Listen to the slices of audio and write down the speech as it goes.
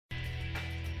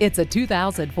It's a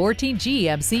 2014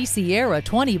 GMC Sierra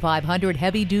 2500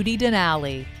 heavy-duty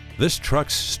Denali. This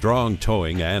truck's strong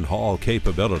towing and haul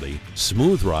capability,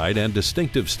 smooth ride, and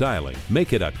distinctive styling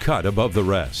make it a cut above the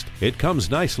rest. It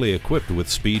comes nicely equipped with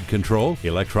speed control,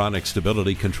 electronic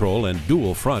stability control, and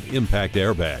dual front impact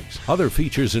airbags. Other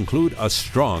features include a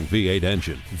strong V8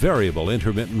 engine, variable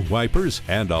intermittent wipers,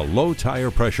 and a low tire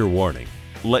pressure warning.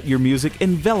 Let your music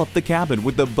envelop the cabin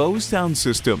with the Bose sound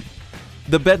system.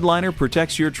 The bed liner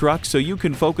protects your truck so you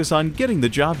can focus on getting the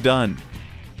job done.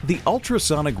 The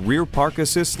ultrasonic rear park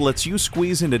assist lets you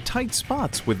squeeze into tight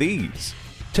spots with ease.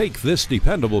 Take this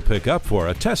dependable pickup for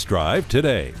a test drive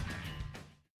today.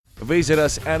 Visit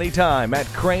us anytime at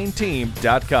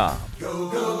crainteam.com.